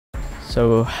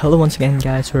So hello once again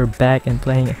guys, we're back and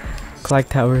playing Clock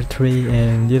Tower 3,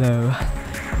 and you know,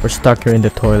 we're stuck here in the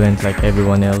toilet like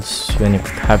everyone else when you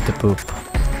have to poop.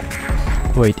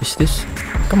 Wait, is this?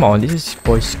 Come on, this is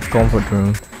boys' comfort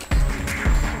room.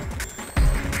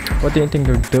 What do you think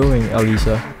they're doing,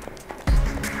 Alisa?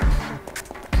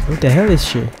 Who the hell is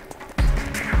she?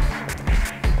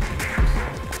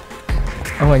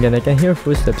 Oh my god, I can hear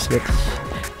footsteps, but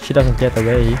she doesn't get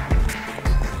away.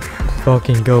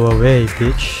 Fucking go away,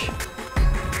 bitch.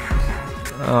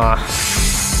 Ah.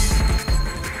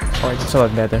 Alright, it's a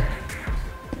lot better.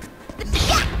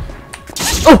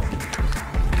 Oh!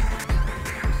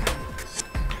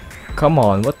 Come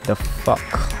on, what the fuck?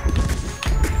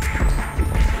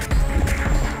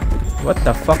 What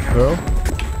the fuck, girl?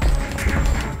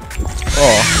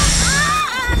 Oh.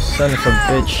 Son of a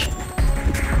bitch.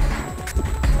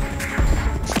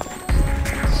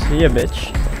 See ya,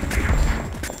 bitch.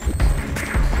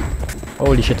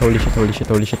 Holy shit, holy shit, holy shit,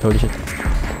 holy shit, holy shit.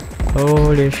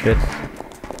 Holy shit.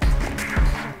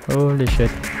 Holy shit.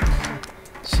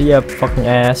 See ya, fucking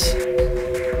ass.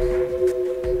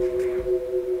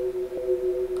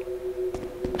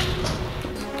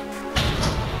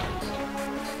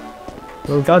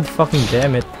 Oh god fucking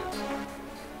damn it.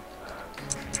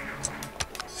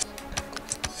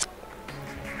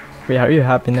 Wait, are you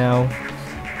happy now?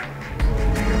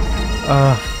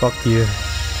 Ah, fuck you.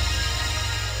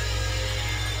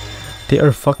 They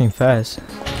are fucking fast.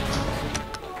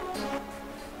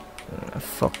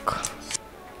 Fuck.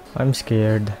 I'm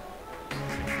scared.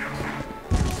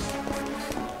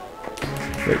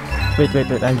 Wait,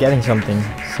 I'm getting something.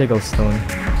 Sigilstone.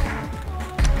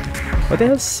 What the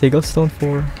hell is Sigilstone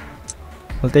for?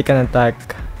 I'll take an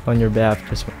attack on your behalf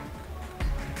just one.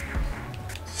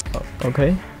 Oh,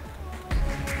 okay.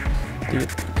 Do you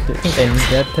think I need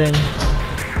that thing?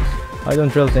 I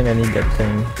don't really think I need that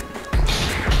thing.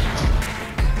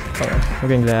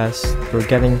 Looking glass. We're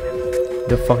getting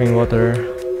the fucking water.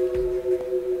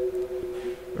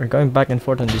 We're going back and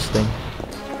forth on this thing.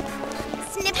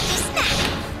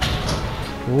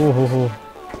 Ooh, hoo, hoo.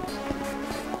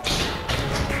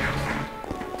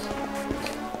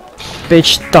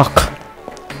 Bitch stuck.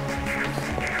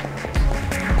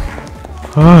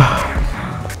 Oh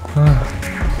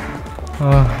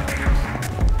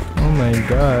my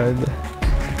god.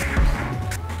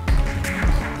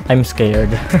 I'm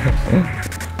scared.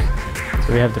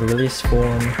 So we have the release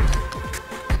form.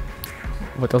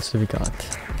 What else do we got?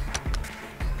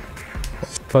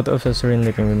 Photo of a serene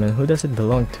looking woman. Who does it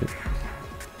belong to?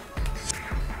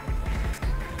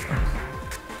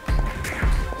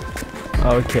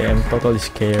 Okay, I'm totally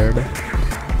scared.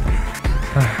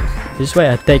 This is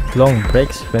why I take long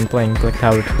breaks when playing Clock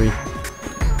Tower 3.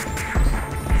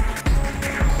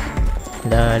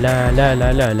 La la la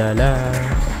la la la la.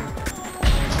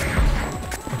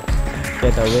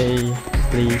 Get away,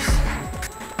 please.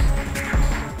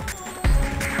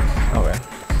 Okay.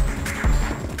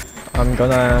 I'm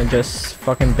gonna just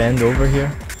fucking bend over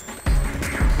here.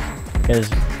 Because,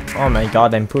 oh my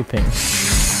god, I'm pooping.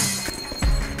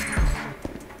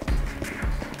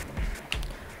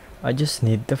 I just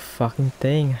need the fucking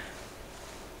thing.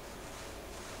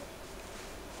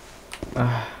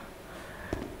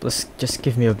 Please, just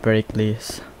give me a break,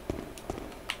 please.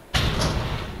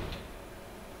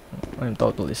 I'm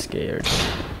totally scared.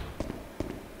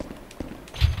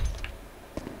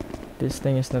 This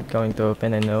thing is not going to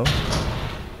open, I know.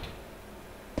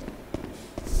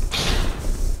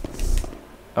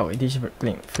 Oh, it is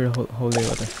clean for holy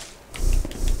water.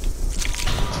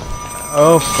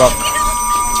 Oh fuck.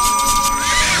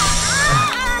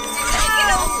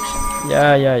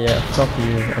 Yeah. Fuck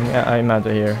you. I'm out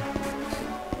of here.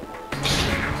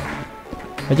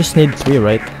 I just need 3,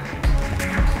 right?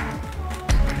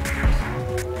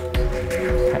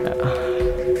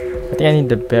 I think I need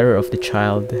the bearer of the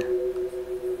child.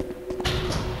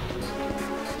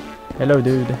 Hello,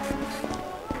 dude.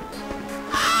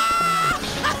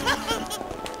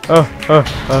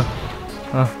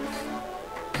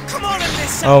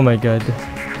 Oh my god.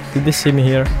 Did they see me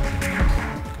here?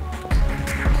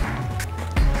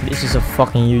 This is a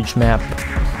fucking huge map.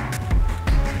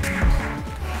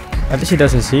 At least he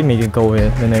doesn't see me go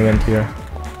here when I went here.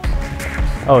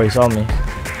 Oh, he saw me.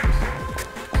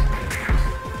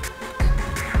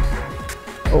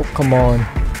 Oh, come on.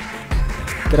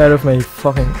 Get out of my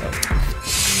fucking...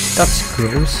 That's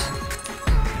gross.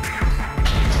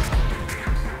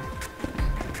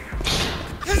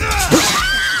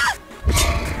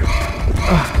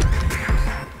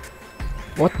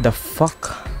 What the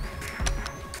fuck?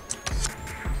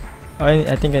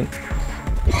 I think I...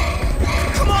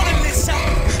 Come on, Alyssa!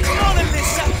 Come on,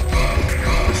 Alyssa!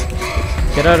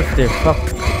 Get out of there, fuck.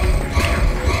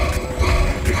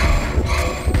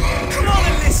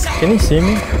 Can he see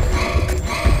me?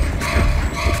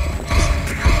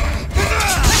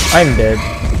 I'm dead.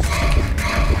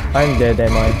 I'm dead,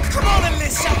 am I?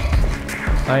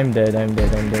 I'm dead, I'm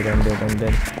dead, I'm dead, I'm dead, I'm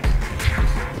dead.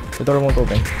 The door won't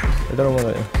open. The door won't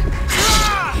open.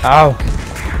 Ow!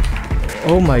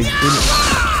 Oh my goodness.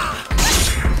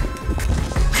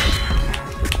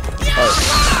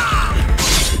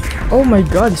 Oh my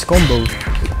god, this combo.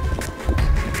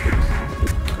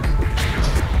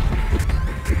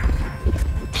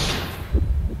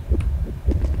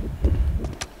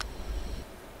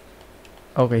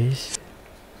 Okay, he's...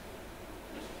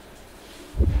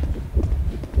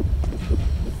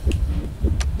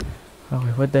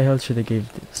 Okay, what the hell should I give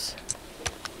this?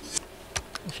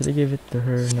 Should I give it to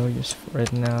her? No use for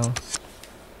it now.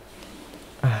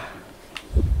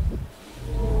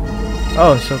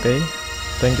 Oh, it's okay.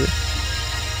 Thank you.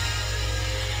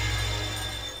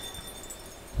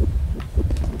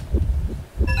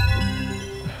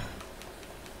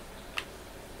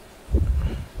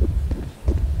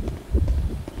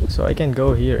 So I can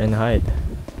go here and hide.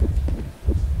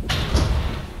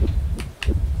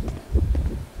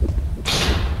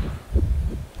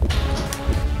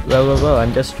 Well,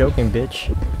 I'm just joking, bitch.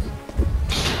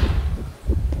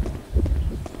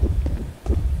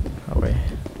 Okay.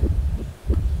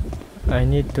 I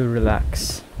need to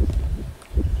relax.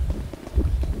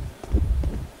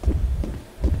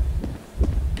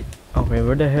 Okay,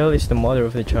 where the hell is the mother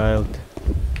of the child?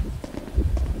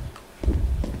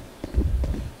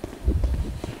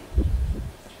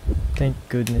 Thank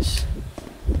goodness.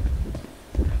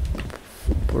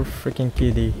 Poor freaking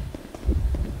kitty.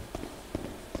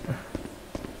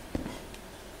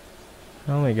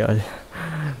 Oh my god.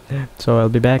 So I'll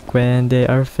be back when they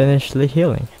are finished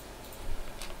healing.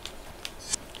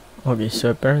 Okay,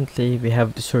 so apparently we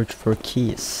have to search for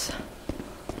keys,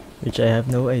 which I have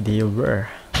no idea where.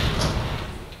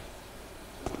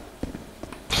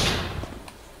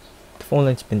 The phone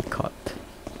line's been cut.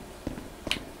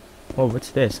 Oh,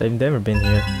 what's this? I've never been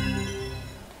here.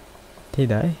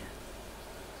 Did I?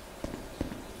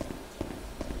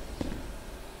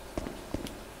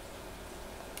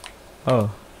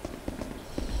 Oh.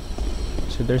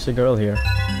 So there's a girl here.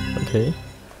 Okay.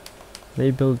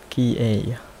 Labeled key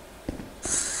A.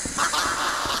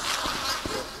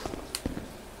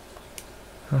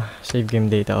 Save game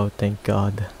data out, thank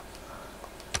god.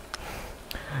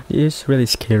 It is really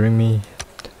scaring me.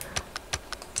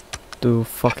 To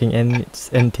fucking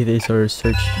entities are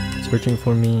searching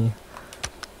for me.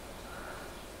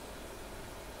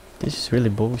 This is really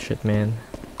bullshit, man.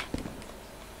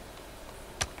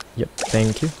 Yep,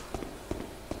 thank you.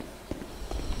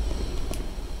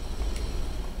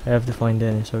 I have to find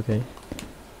Dennis, okay.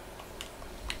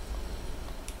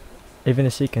 Even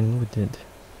a second wounded.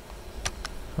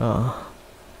 Ah.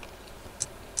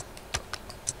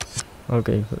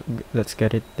 Okay, let's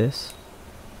get it this.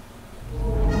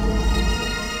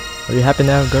 Are you happy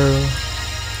now, girl?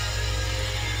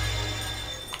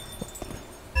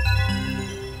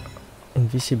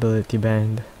 Invisibility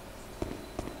band.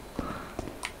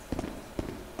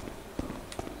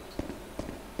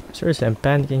 Seriously, I'm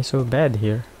panicking so bad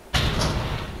here.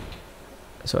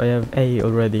 So I have A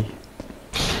already.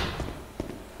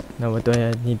 Now what do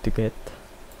I need to get?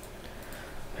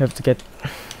 I have to get...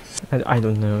 I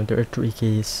don't know, there are 3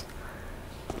 keys.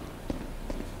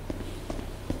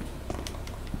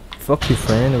 Fuck you,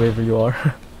 friend, wherever you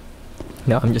are.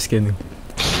 No, I'm just kidding.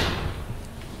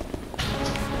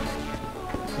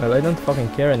 Well, I don't fucking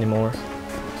care anymore.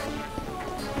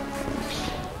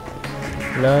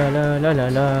 La la la la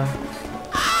la.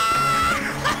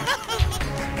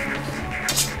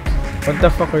 What the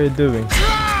fuck are you doing?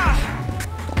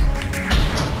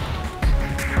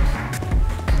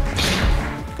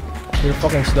 You're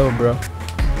fucking slow, bro.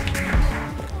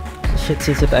 Shit,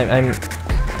 I'm...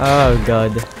 Oh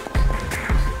god.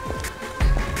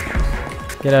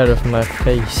 Get out of my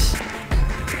face.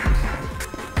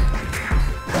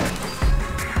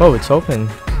 Oh, it's open.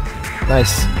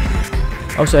 Nice.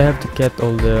 Also, I have to get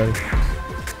all the...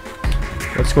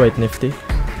 That's quite nifty.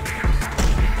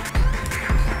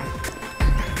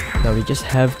 Now we just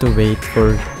have to wait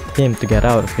for him to get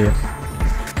out of here.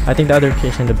 I think the other key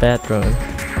is in the bathroom.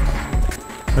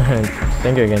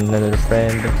 Thank you again, another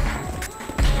friend.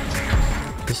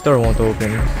 This door won't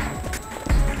open.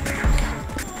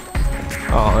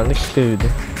 Oh, looks good.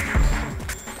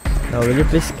 Now, will you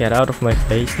please get out of my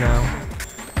face now?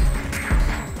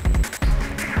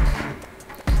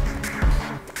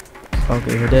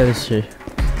 Okay, where the hell is she?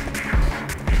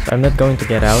 I'm not going to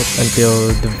get out until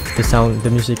the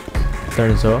music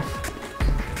turns off.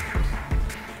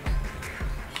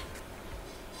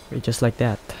 Wait, just like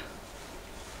that.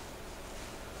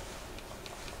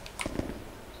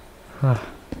 Huh.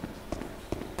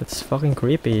 That's fucking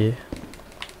creepy.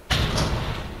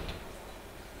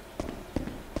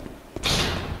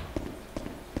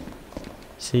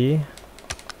 See?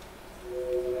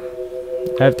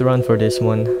 I have to run for this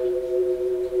one.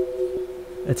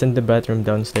 It's in the bathroom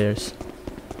downstairs.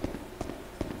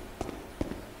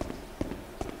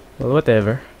 Well,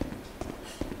 whatever.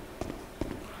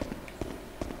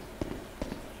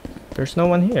 There's no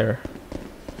one here.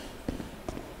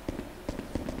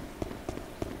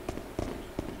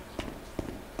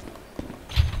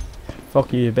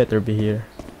 Fuck you, you better be here.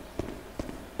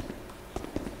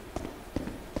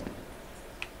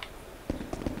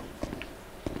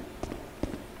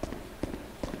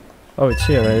 Oh, it's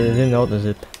here. I didn't notice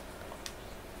it.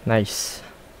 Nice.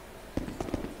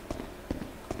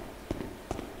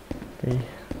 Okay.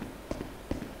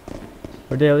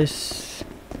 Where the hell is...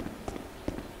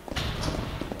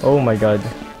 Oh my god.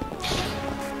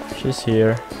 She's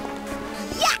here.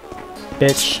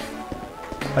 Bitch.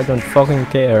 I don't fucking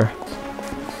care.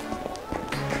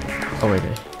 Oh wait,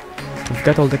 we've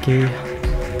got all the key.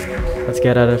 Let's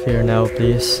get out of here now,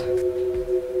 please.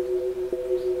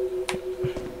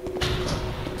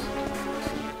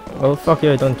 Well, fuck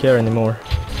you, I don't care anymore.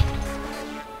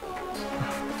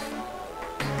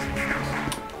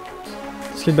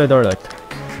 Let's get by door locked.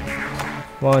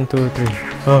 1, 2, 3.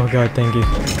 Oh god, thank you.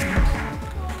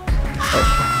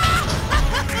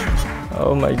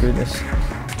 Oh my goodness.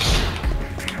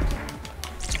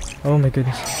 Oh my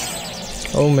goodness.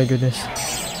 Oh my goodness.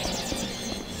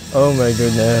 Oh my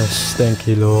goodness. Thank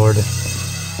you, Lord.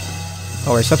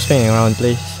 Alright, stop spinning around,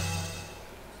 please.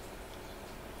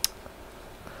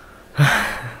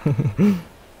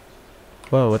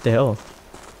 Whoa, what the hell?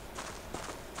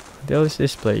 What the hell is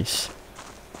this place?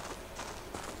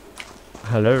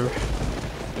 Hello?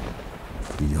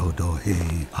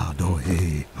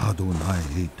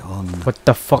 What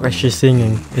the fuck is she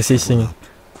singing? Is he singing?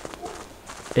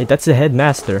 Hey, that's the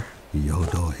headmaster.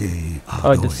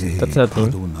 Oh, that's not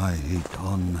him.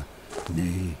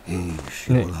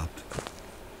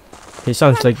 He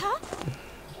sounds like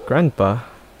Grandpa.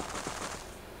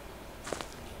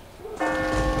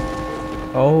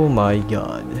 Oh my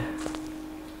god.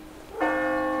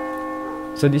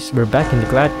 So we're back in the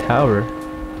Clock Tower.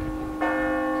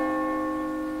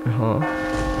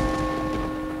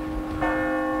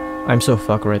 I'm so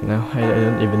fucked right now. I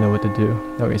don't even know what to do.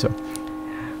 Okay, so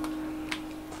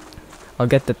I'll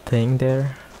get the thing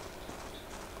there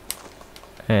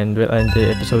and we'll end the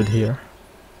episode here.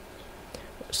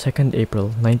 2nd April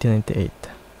 1998.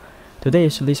 Today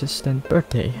is Lisa's 10th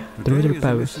birthday. The Ruder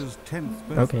powers.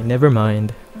 Okay, never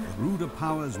mind. The Ruder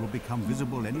powers will become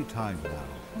visible any time now.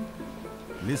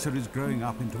 Lisa is growing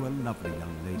up into a lovely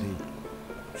young lady.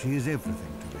 She is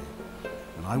everything to me,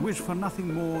 and I wish for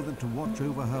nothing more than to watch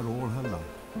over her all her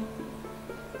life.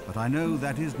 But I know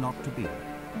that is not to be.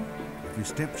 Every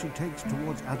step she takes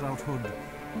towards adulthood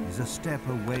is a step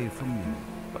away from me.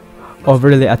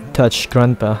 Overly attached,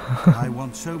 Grandpa. I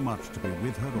want so much to be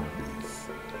with her always.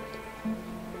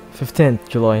 15th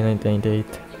July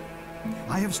 1998.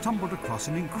 I have stumbled across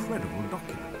an incredible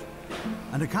document.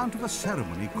 An account of a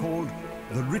ceremony called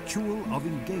the Ritual of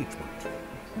Engagement.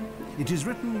 It is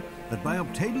written that by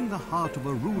obtaining the heart of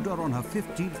a Ruder on her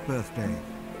 15th birthday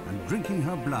and drinking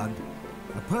her blood,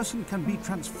 a person can be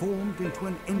transformed into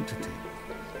an entity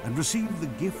and receive the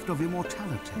gift of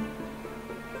immortality.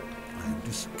 I am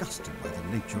disgusted by the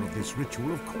nature of this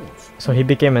ritual, of course. So he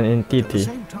became an At the entity.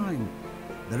 same time,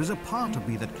 there is a part of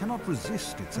me that cannot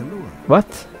resist its allure.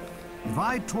 What? If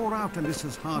I tore out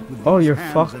Alyssa's heart with Oh, these you're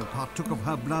hands fucked. and partook of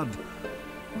her blood,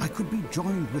 I could be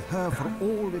joined with her for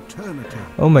all eternity.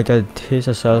 Oh my god, he's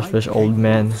a selfish old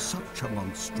man. Such a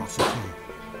monstrosity.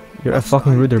 You're a Must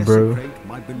fucking I Ruder, bro. desecrate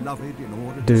my beloved in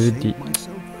order to Dude, save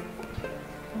myself?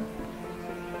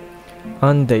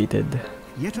 Undated.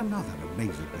 Yet another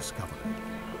amazing discovery.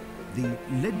 The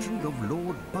legend of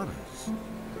Lord Burroughs.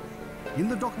 In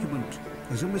the document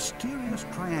is a mysterious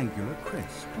triangular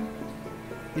crest.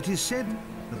 It is said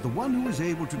that the one who is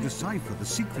able to decipher the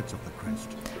secrets of the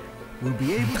crest will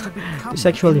be able to become This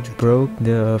actually an entity. broke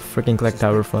the freaking Clock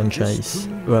Tower franchise.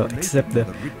 Well, except the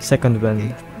second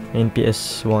one in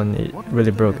PS1, it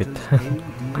really broke it.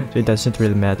 So it doesn't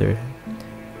really matter.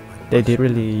 They did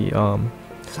really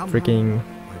freaking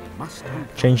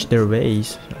change their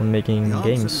ways on making The answer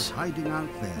is games. hiding out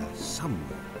there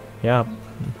somewhere. Yeah.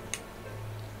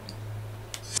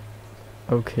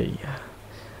 Okay.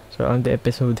 So on the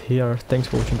episode here, thanks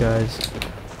for watching guys.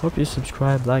 Hope you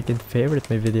subscribe, like and favorite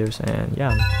my videos, and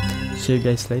yeah, see you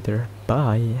guys later.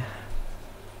 Bye.